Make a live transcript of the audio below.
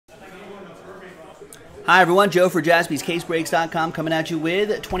Hi everyone, Joe for JaspysCaseBreaks.com coming at you with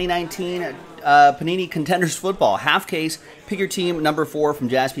 2019 Panini Contenders football. Half case, pick your team number 4 from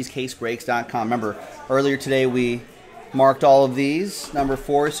JaspysCaseBreaks.com. Remember, earlier today we marked all of these, number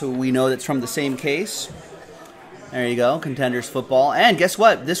 4, so we know that's from the same case. There you go, Contenders football. And guess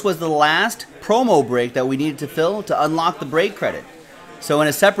what? This was the last promo break that we needed to fill to unlock the break credit. So in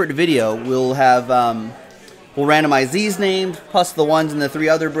a separate video, we'll have we'll randomize these names plus the ones in the 3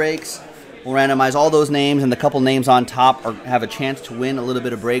 other breaks. We'll randomize all those names, and the couple names on top have a chance to win a little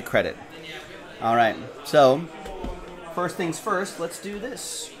bit of break credit. All right, so first things first, let's do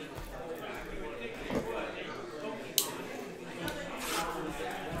this.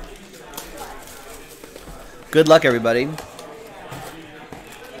 Good luck, everybody.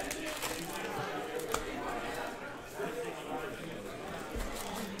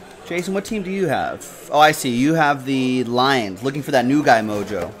 Jason, what team do you have? Oh, I see. You have the Lions, looking for that new guy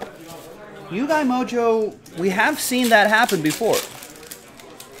mojo. New guy mojo, we have seen that happen before.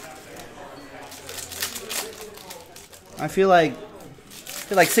 I feel like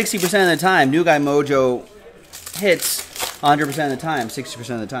 60% of the time, new guy mojo hits 100% of the time, 60%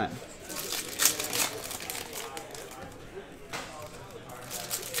 of the time.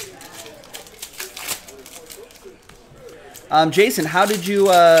 Jason, how did you,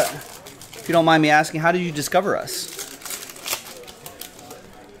 if you don't mind me asking, how did you discover us?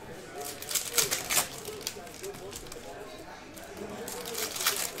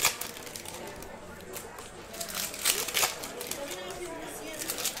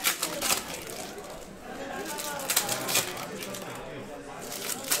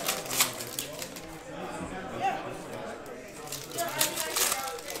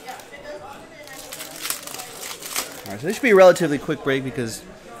 All right, so this should be a relatively quick break because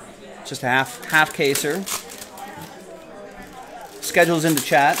it's just a half caser. Schedule's in the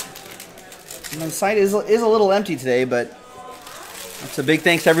chat. And the site is a little empty today, but that's a big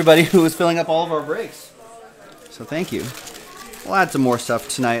thanks to everybody who is filling up all of our breaks. So thank you. We'll add some more stuff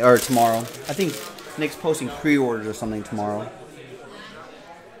tonight or tomorrow. I think Nick's posting pre-orders or something tomorrow.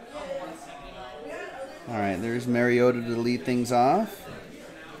 All right, there's Mariota to lead things off.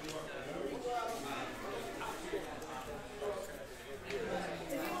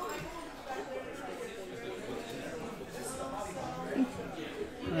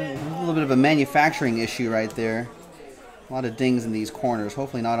 A little bit of a manufacturing issue right there. A lot of dings in these corners.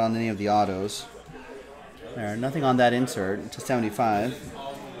 Hopefully not on any of the autos. There, nothing on that insert to 75.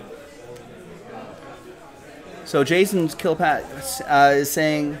 So Jason's Killpat is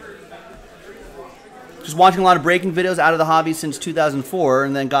saying, just watching a lot of breaking videos out of the hobby since 2004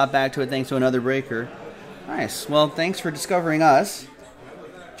 and then got back to it thanks to another breaker. Nice. Well, thanks for discovering us.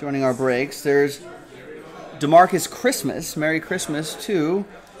 Joining our breaks. There's DeMarcus Christmas. Merry Christmas to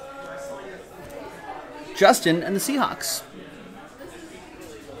Justin and the Seahawks.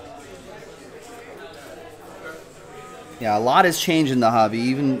 Yeah, a lot has changed in the hobby,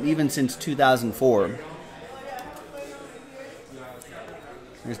 even since 2004.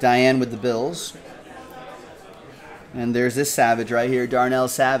 There's Diane with the Bills. And there's this Savage right here, Darnell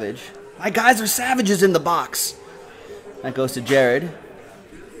Savage. My guys are savages in the box. That goes to Jared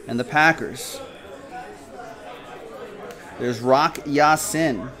and the Packers. There's Rock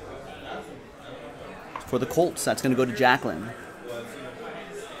Yasin for the Colts. That's going to go to Jacqueline.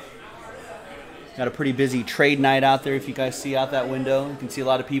 Got a pretty busy trade night out there if you guys see out that window. You can see a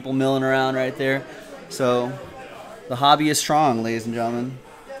lot of people milling around right there. So the hobby is strong, ladies and gentlemen.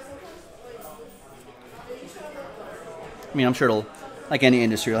 I mean, I'm sure it'll, like any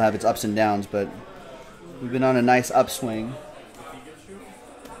industry, it'll have its ups and downs, but we've been on a nice upswing.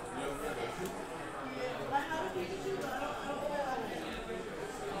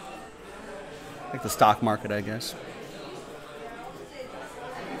 Like the stock market, I guess.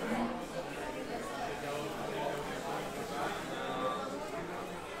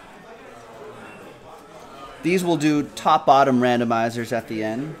 These will do top-bottom randomizers at the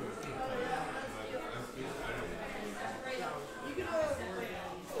end.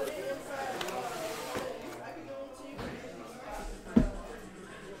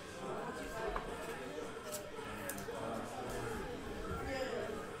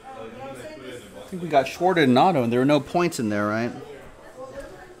 I think we got shorted in auto, and there were no points in there, right?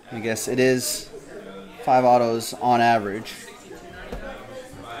 I guess it is 5 autos on average.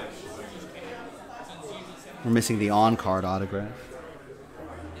 We're missing the on-card autograph.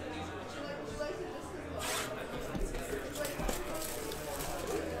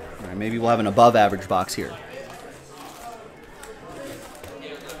 All right, maybe we'll have an above-average box here.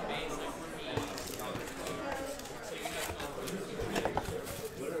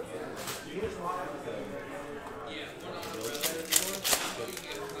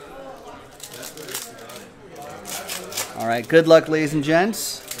 right, good luck, ladies and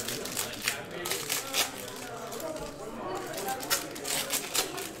gents.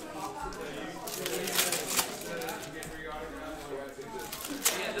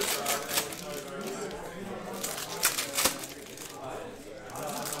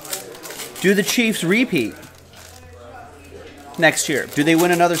 Do the Chiefs repeat next year? Do they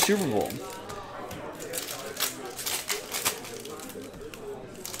win another Super Bowl?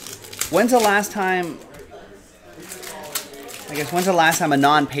 When's the last time, when's the last time a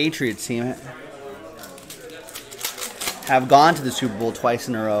non-Patriots team have gone to the Super Bowl twice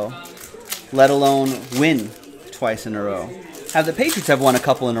in a row, let alone win twice in a row? The Patriots have won a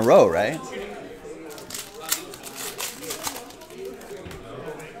couple in a row, right?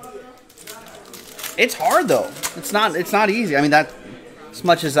 It's hard though. It's not easy. I mean, that as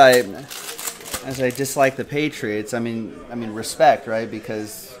much as I dislike the Patriots, I mean respect, right?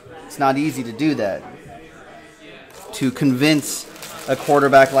 Because it's not easy to do that. To convince a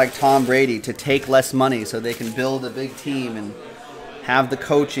quarterback like Tom Brady to take less money so they can build a big team and have the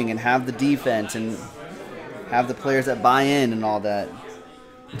coaching and have the defense and have the players that buy in and all that.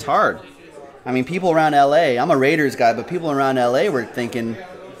 It's hard. I mean, people around LA, I'm a Raiders guy, but people around LA were thinking,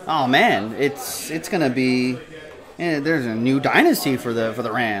 oh man, it's gonna be, there's a new dynasty for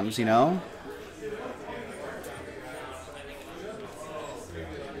the Rams, you know.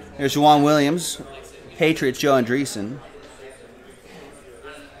 There's Juwan Williams, Patriots, Joe Andreessen.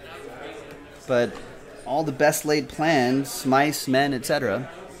 But all the best laid plans, mice, men, etc.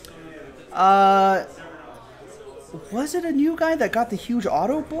 Was it a new guy that got the huge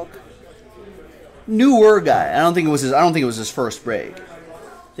auto book? Newer guy. I don't think it was his first break.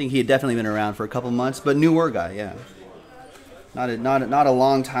 I think he had definitely been around for a couple months, but newer guy, yeah. Not a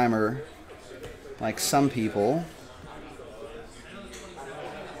long timer like some people.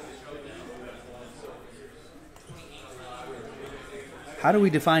 How do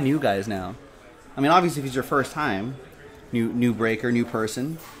we define new guys now? I mean, obviously, if it's your first time, new breaker, new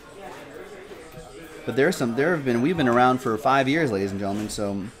person. But we've been around for 5 years, ladies and gentlemen.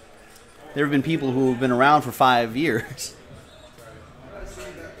 So there have been people who have been around for 5 years.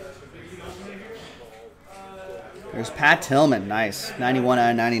 There's Pat Tillman, nice, 91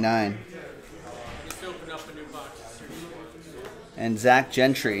 out of 99. And Zach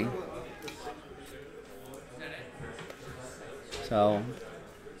Gentry. So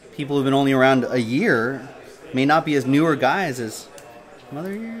people who've been only around a year may not be as newer guys as some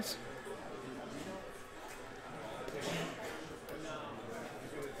other years.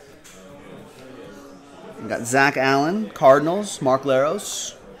 We got Zach Allen, Cardinals, Mark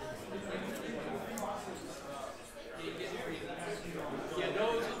Laros.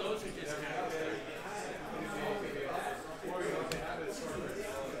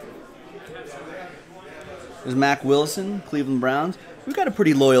 There's Mac Wilson, Cleveland Browns. We've got a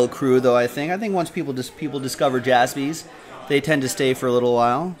pretty loyal crew, though, I think. I think once people discover Jaspys, they tend to stay for a little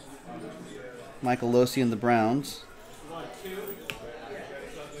while. Michael Losey and the Browns.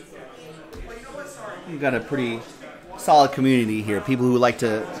 We've got a pretty solid community here. People who like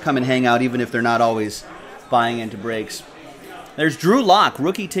to come and hang out, even if they're not always buying into breaks. There's Drew Lock,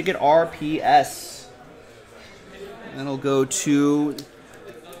 rookie ticket RPS. And it'll go to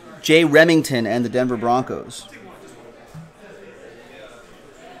Jay Remington and the Denver Broncos.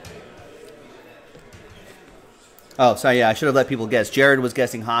 Oh, sorry, yeah, I should have let people guess. Jared was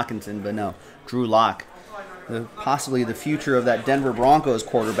guessing Hawkinson, but no, Drew Lock. Possibly the future of that Denver Broncos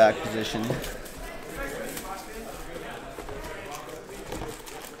quarterback position.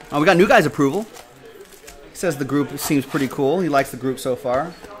 Oh, we got new guy's approval. He says the group seems pretty cool. He likes the group so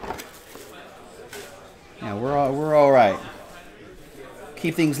far. Yeah, we're all right.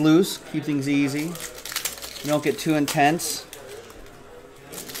 Keep things loose, keep things easy. You don't get too intense.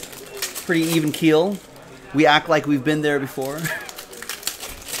 Pretty even keel. We act like we've been there before.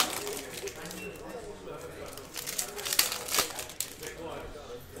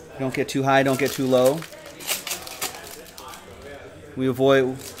 Don't get too high, don't get too low. We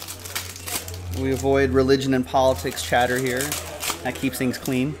avoid religion and politics chatter here. That keeps things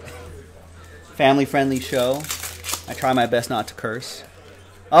clean. Family-friendly show. I try my best not to curse.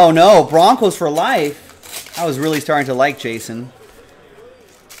 Oh no, Broncos for life. I was really starting to like Jason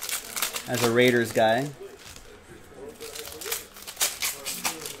as a Raiders guy.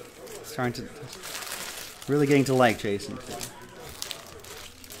 Really getting to like Jason.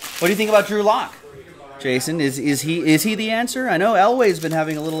 What do you think about Drew Lock, Jason? Is he the answer? I know Elway's been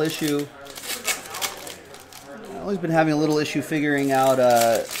having a little issue. Figuring out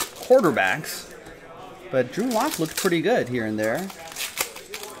quarterbacks, but Drew Lock looked pretty good here and there.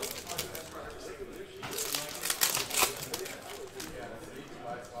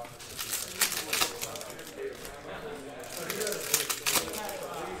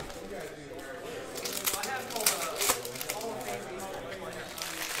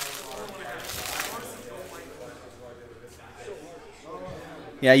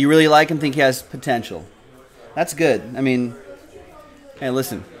 Yeah, you really like him, think he has potential. That's good. I mean, hey,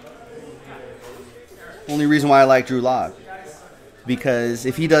 listen. Only reason why I like Drew Lock. Because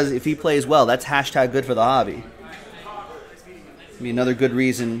if he plays well, that's hashtag good for the hobby. I mean, another good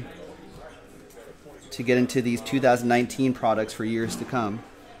reason to get into these 2019 products for years to come.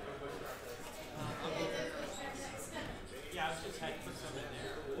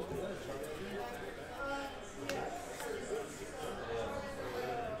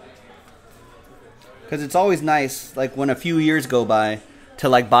 Because it's always nice, like when a few years go by, to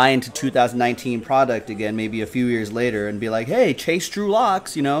like buy into 2019 product again, maybe a few years later, and be like, hey, chase Drew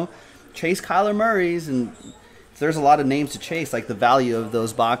Locks, you know, chase Kyler Murray's, and if there's a lot of names to chase, like the value of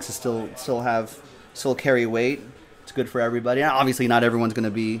those boxes still carry weight. It's good for everybody. And obviously, not everyone's going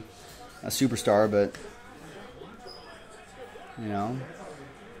to be a superstar, but you know,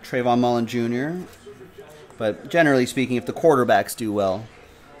 Trayvon Mullen Jr. But generally speaking, if the quarterbacks do well,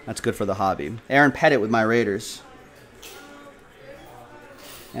 that's good for the hobby. Aaron Pettit with my Raiders.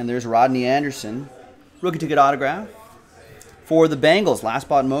 And there's Rodney Anderson. Rookie ticket autograph. For the Bengals, last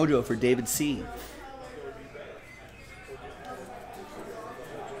spot mojo for David C.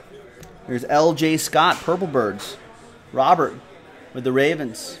 There's L.J. Scott, Purple Birds. Robert with the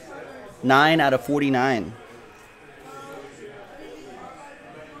Ravens. 9 out of 49.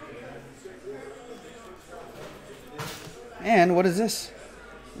 And what is this?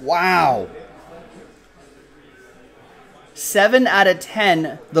 Wow. 7 out of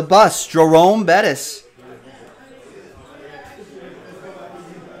 10. The bus, Jerome Bettis.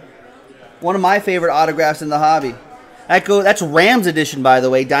 One of my favorite autographs in the hobby. That's Rams edition, by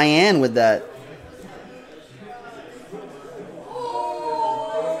the way. Diane with that.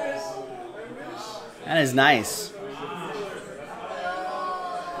 That is nice.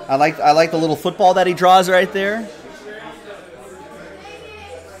 I like the little football that he draws right there.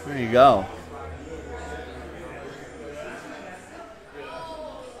 There you go.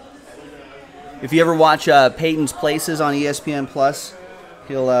 If you ever watch Peyton's Places on ESPN Plus,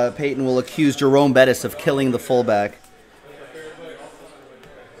 Peyton will accuse Jerome Bettis of killing the fullback.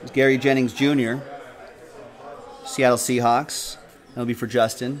 It's Gary Jennings Jr. Seattle Seahawks. That'll be for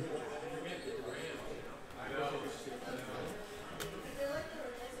Justin.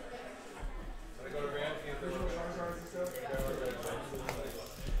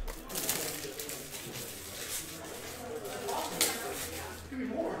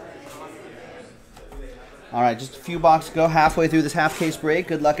 All right, just a few boxes to go. Halfway through this half case break.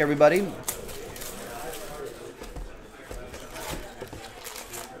 Good luck, everybody.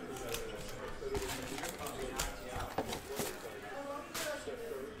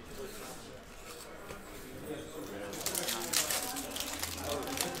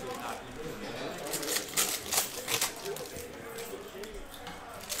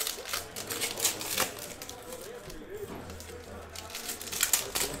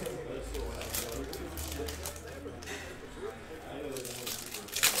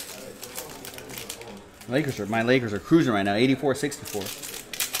 My Lakers are cruising right now,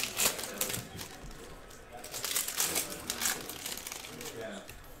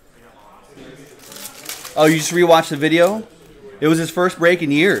 84-64. Oh, you just rewatched the video? It was his first break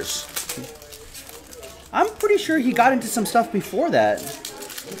in years. I'm pretty sure he got into some stuff before that.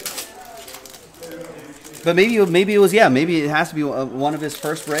 But maybe it was, yeah, maybe it has to be one of his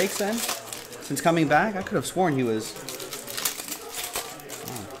first breaks then, since coming back. I could have sworn he was.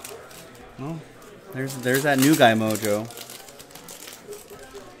 Oh. Well, there's that new guy mojo.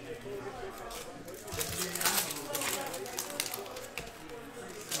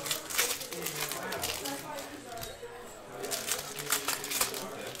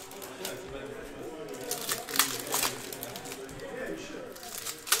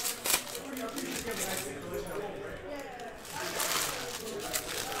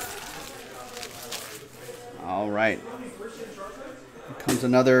 All right. Here comes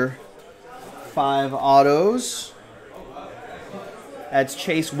another 5 autos. That's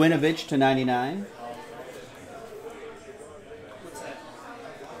Chase Winovich to 99.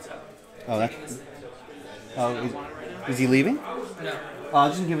 Oh, that's. Oh, is he leaving? No. Oh, I'll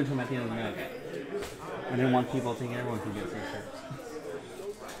just give it to him at the end of the night. I didn't want people thinking everyone could get free shirts.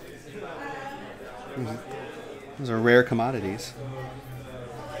 Those are rare commodities.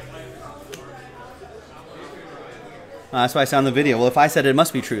 That's why I sound the video. Well, if I said it, it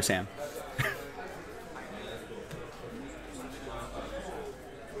must be true, Sam.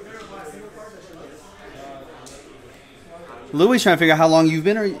 Louis trying to figure out how long you've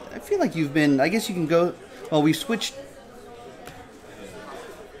been, or I feel like you've been, I guess you can go, well, we switched.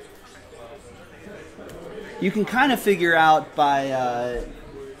 You can kind of figure out by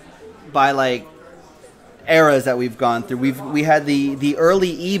by like eras that we've gone through. We had the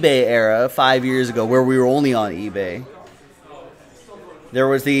early eBay era 5 years ago where we were only on eBay. There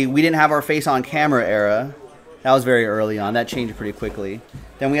was we didn't have our face on camera era. That was very early on. That changed pretty quickly.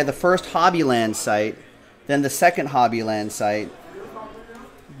 Then we had the first Hobbyland site, then the second Hobbyland site,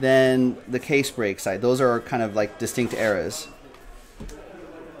 then the Case Break site. Those are kind of like distinct eras.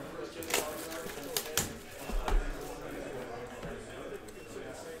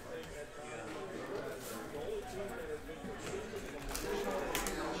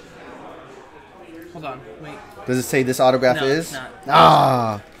 Hold on, wait. Does it say this autograph No, is? it's not.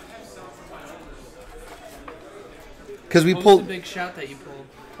 Ah. Because we What pulled. was the big shot that you pulled?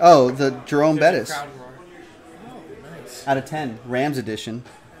 Oh, the Jerome There's a Bettis. crowd roar. Oh, nice. Out of 10. Rams edition.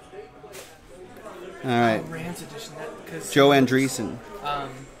 All right. Oh, Rams edition. Because Joe Andreessen.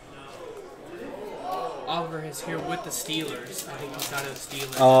 Oliver is here with the Steelers. I think he thought it was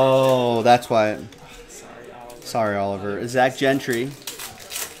Steelers. Oh, that's why. Sorry, Oliver. Sorry, Oliver. Zach Gentry.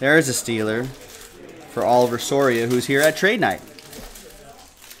 There's a Steeler for Oliver Soria, who's here at Trade Night.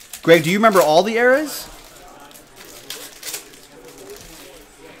 Greg, do you remember all the eras?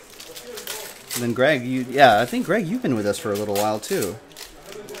 And then Greg, I think Greg, you've been with us for a little while too.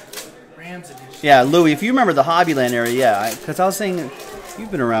 Rams edition. Yeah, Louis, if you remember the Hobbyland era, yeah, because I was saying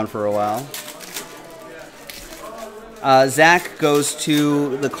you've been around for a while. Zach goes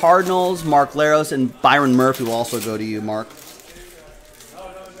to the Cardinals. Mark Laros and Byron Murphy will also go to you, Mark.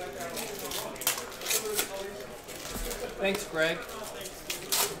 Thanks, Greg.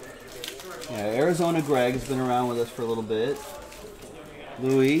 Yeah, Arizona Greg has been around with us for a little bit.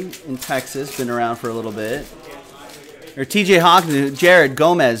 Louis in Texas, been around for a little bit. Or TJ Hawkinson, Jared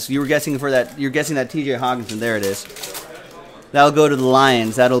Gomez, you were guessing for that. You're guessing that TJ Hawkinson. There it is. That'll go to the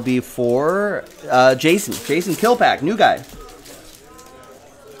Lions. That'll be for Jason Kilpack, new guy.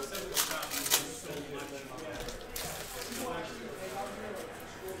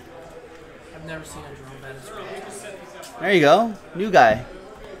 I've never seen a Jerome Bettis. There you go, new guy.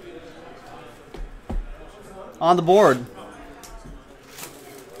 On the board.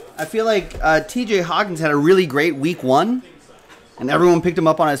 I feel like TJ Hawkins had a really great week 1, and everyone picked him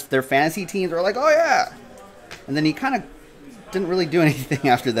up on their fantasy teams. They were like, oh yeah. And then he kind of didn't really do anything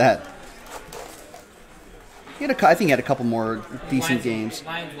after that. I think he had a couple more decent games.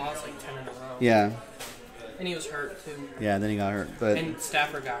 Lions lost like 10 in a row. Yeah. And he was hurt too. Yeah, then he got hurt. But And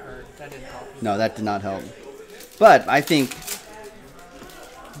Stafford got hurt. That didn't help. no, that did not help. But I think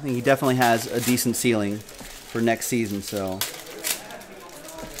he definitely has a decent ceiling for next season. So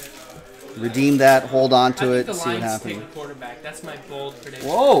redeem that, hold on to it, the see what Lions happens. take a quarterback. That's my bold prediction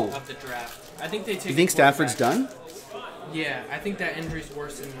of the draft. I think they take. You think a Stafford's quarterback. done? Yeah, I think that injury's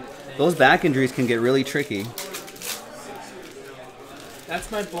worse than. Those back injuries can get really tricky. That's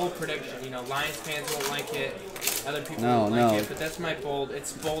my bold prediction. You know, Lions fans won't like it. Other people No, won't no. like it. But that's my bold.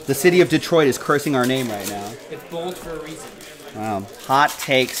 It's bold. The city of Detroit is cursing our name right now. It's bold for a reason. Wow. Hot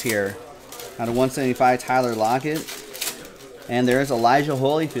takes here. Out of 175, Tyler Lockett. And there's Elijah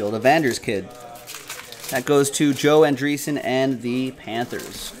Holyfield, a Vanders kid. That goes to Joe Andreessen and the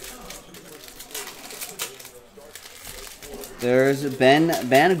Panthers. There's Ben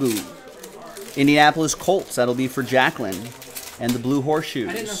Banagoo, Indianapolis Colts. That'll be for Jacqueline and the Blue Horseshoes.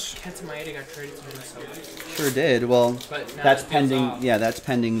 I didn't know Kenta Maeda got traded to Minnesota. Sure did. Well, But now that's that pending. off, Yeah, that's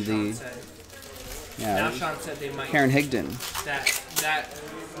pending the. Sean said. Yeah, Now Sean said they might. Karen Higdon. That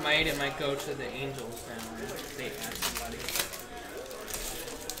Maeda might go to the Angels now if they add somebody.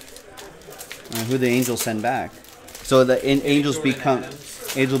 Who the Angels send back? So the Angels Jordan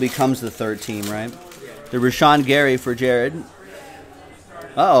Adams. becomes the third team, right? The Rashawn Gary for Jared.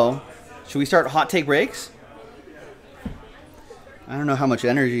 Uh-oh. Should we start hot take breaks? I don't know how much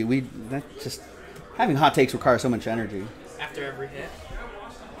energy having hot takes requires so much energy. After every hit.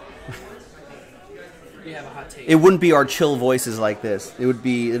 You have a hot take. It wouldn't be our chill voices like this. It'd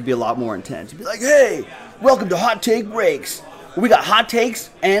be a lot more intense. It'd be like, "Hey, welcome to Hot Take Breaks. We got hot takes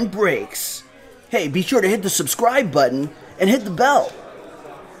and breaks. Hey, be sure to hit the subscribe button and hit the bell.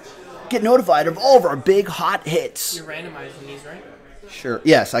 Get notified of all of our big hot hits." You're randomizing these, right? Sure.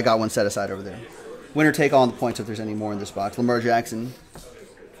 Yes, I got one set aside over there. Winner take all the points if there's any more in this box. Lamar Jackson.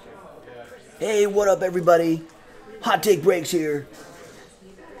 Hey, what up, everybody? Hot Take Breaks here.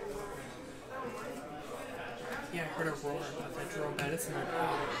 Yeah, I heard a roar about that Jerome Bettis and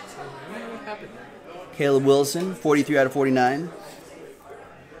so what happened there? Caleb Wilson, 43 out of 49.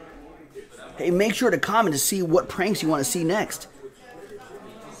 Hey, make sure to comment to see what pranks you want to see next.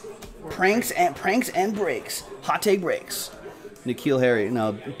 Pranks and breaks. Hot Take Breaks. N'Keal Harry.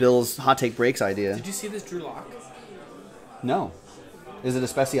 No, Bill's Hot Take Breaks idea. Did you see this Drew Lock? No. Is it a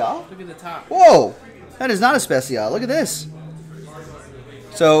special? Look at the top. Whoa! That is not a special. Look at this.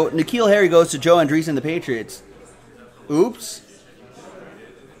 So, N'Keal Harry goes to Joe Andreessen, the Patriots. Oops.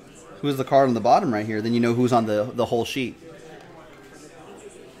 Who's the card on the bottom right here? Then you know who's on the whole sheet.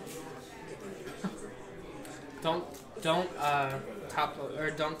 Don't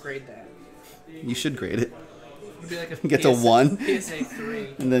grade that. You should grade it. It'd be like a Get to 1. PSA 3.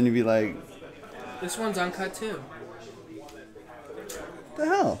 And then you'd be like, This one's uncut too. what the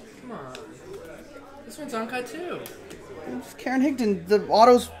hell? Come on. This one's uncut too. It's Karen Higdon, the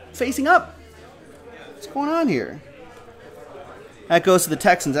auto's facing up. What's going on here? That goes to the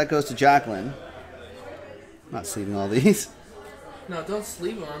Texans. That goes to Jacqueline. I'm not sleeving all these. No, don't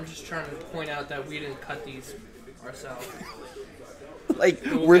sleeve them. I'm just trying to point out that we didn't cut these ourselves. Like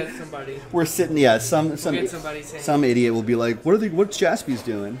We'll we're get somebody. we're sitting. Yeah, some Get somebody saying, some idiot will be like, what's Jaspy's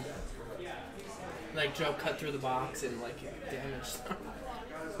doing? like Joe cut through the box and like damaged.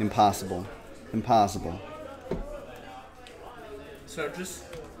 Impossible. Impossible. So just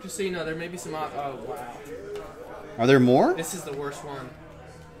so you know, there may be some. Oh wow. Are there more? This is the worst one.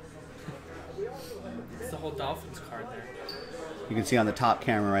 It's the whole Dolphins card there. You can see on the top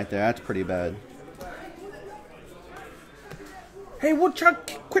camera right there. That's pretty bad. Hey,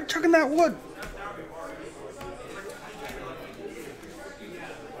 Woodchuck, quit chucking that wood.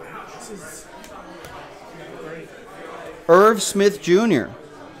 This is great. Irv Smith Jr.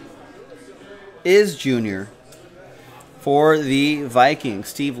 is Jr. for the Vikings.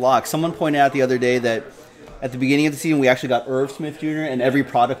 Steve Locke. Someone pointed out the other day that at the beginning of the season we actually got Irv Smith Jr. and every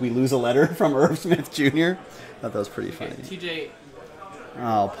product we lose a letter from Irv Smith Jr. I thought that was pretty funny. TJ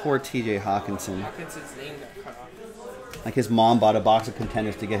Oh, poor TJ Hawkinson. Hawkinson's name got cut off. Like his mom bought a box of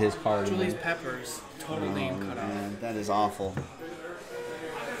Contenders to get his card. Julius Peppers, total name cut off. Man, that is awful.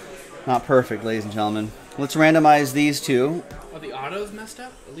 Not perfect, ladies and gentlemen. Let's randomize these two. Oh, the auto's messed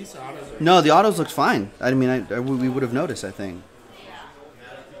up? At least the autos are. No, the autos looks fine. I mean, we would have noticed, I think.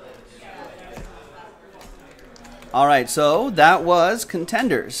 All right, so that was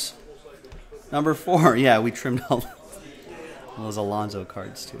Contenders. Number 4. Yeah, we trimmed all those Alonzo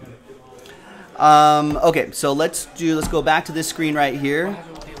cards too. Okay, so let's go back to this screen right What here.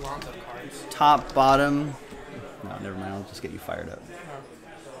 happened with the Alonzo cards? Top, bottom. No, never mind. I'll just get you fired up.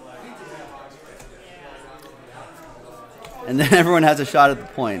 And then everyone has a shot at the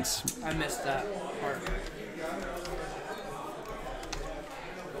points. I missed that part.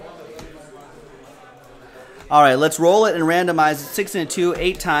 All right, let's roll it and randomize it. 6 and a 2,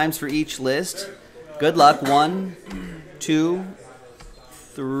 8 times for each list. Good luck. 1, 2,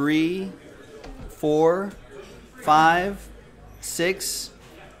 3, 4, 5, 6,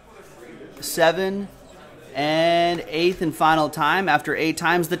 7, and 8th and final time. After 8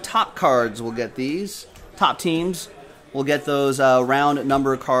 times, the top cards will get these. Top teams will get those round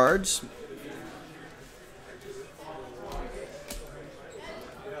number cards.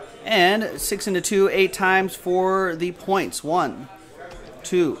 And 6 and a 2, 8 times for the points. 1,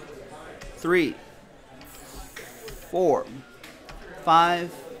 2, 3, 4,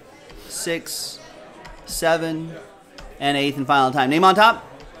 5, 6, 7, and 8th and final time. Name on top,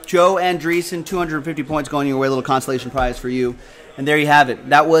 Joe Andreessen, 250 points going your way. A little consolation prize for you. And there you have it.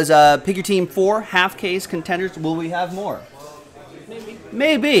 That was Pick Your Team 4, half case Contenders. Will we have more? Maybe.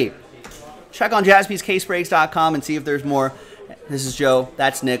 Maybe. Check on jaspyscasebreaks.com and see if there's more. This is Joe.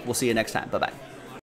 That's Nick. We'll see you next time. Bye-bye.